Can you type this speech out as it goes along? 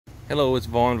Hello, it's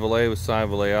Vaughn Valet with Cy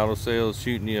Valet Auto Sales,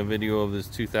 shooting you a video of this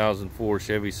 2004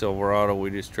 Chevy Silverado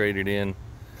we just traded in.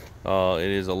 It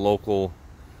is a local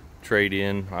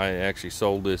trade-in. I actually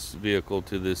sold this vehicle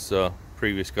to this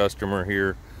previous customer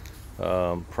here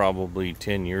probably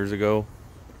 10 years ago.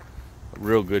 A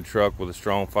real good truck with a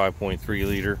strong 5.3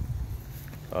 liter.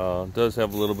 Does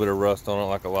have a little bit of rust on it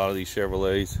like a lot of these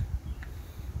Chevrolets.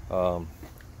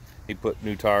 He put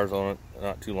new tires on it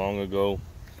not too long ago.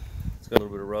 It's got a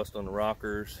little bit of rust on the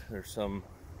rockers. There's some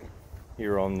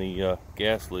here on the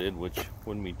gas lid, which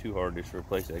wouldn't be too hard just to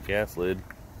replace that gas lid.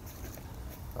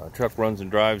 Truck runs and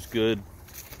drives good.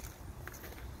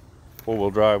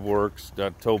 Four-wheel drive works.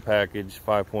 Got tow package,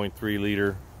 5.3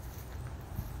 liter.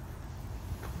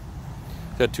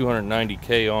 Got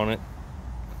 290K on it,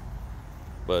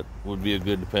 but would be a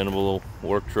good dependable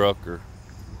work truck or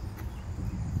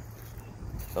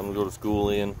something to go to school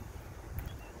in.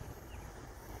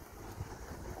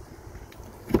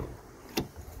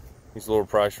 These lower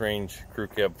price range crew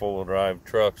cab four-wheel drive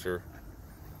trucks are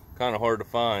kind of hard to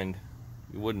find.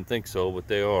 You wouldn't think so, but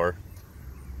they are.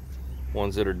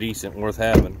 Ones that are decent, worth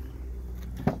having.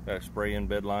 Got a spray-in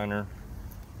bed liner.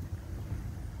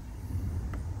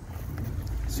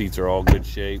 Seats are all good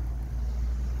shape.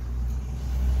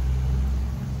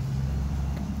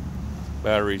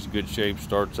 Battery's good shape,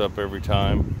 starts up every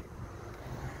time.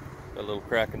 Got a little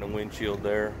crack in the windshield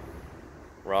there.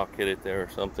 Rock hit it there or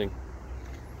something.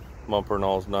 Bumper and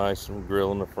all's nice, and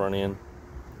grill in the front end.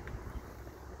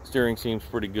 Steering seems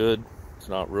pretty good. It's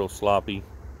not real sloppy.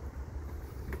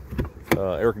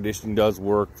 Air conditioning does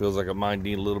work. Feels like it might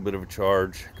need a little bit of a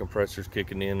charge. Compressor's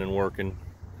kicking in and working.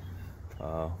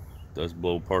 Does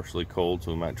blow partially cold,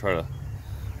 so we might try to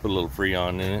put a little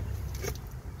Freon in it.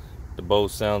 The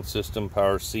Bose sound system,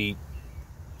 power seat.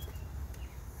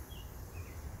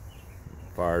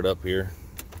 Fire it up here.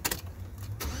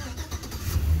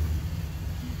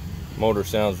 Motor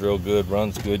sounds real good,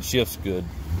 runs good, shifts good.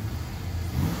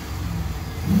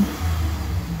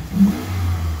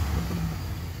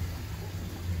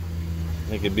 I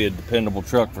think it'd be a dependable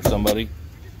truck for somebody.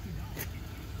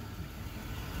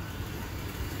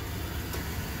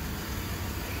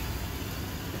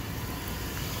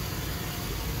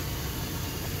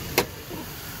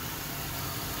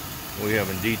 We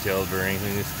haven't detailed or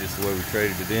anything, this is just the way we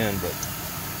traded it in, but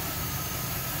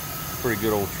pretty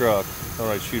good old truck.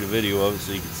 Thought I'd shoot a video of it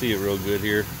so you can see it real good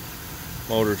here.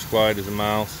 Motor's quiet as a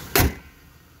mouse.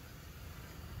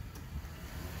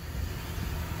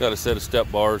 Got a set of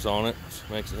step bars on it, which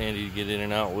makes it handy to get in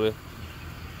and out with.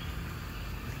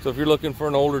 So if you're looking for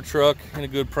an older truck in a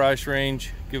good price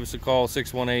range, give us a call,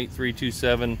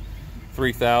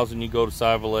 618-327-3000. You go to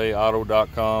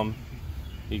cyvaletauto.com.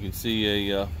 You can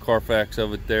see a Carfax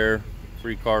of it there,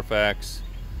 free Carfax,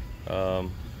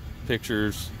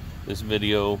 pictures, this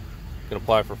video. Can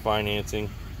apply for financing.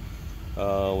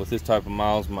 With this type of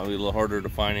miles, it might be a little harder to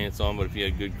finance on, but if you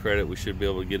had good credit, we should be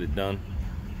able to get it done.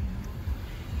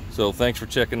 So thanks for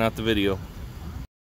checking out the video.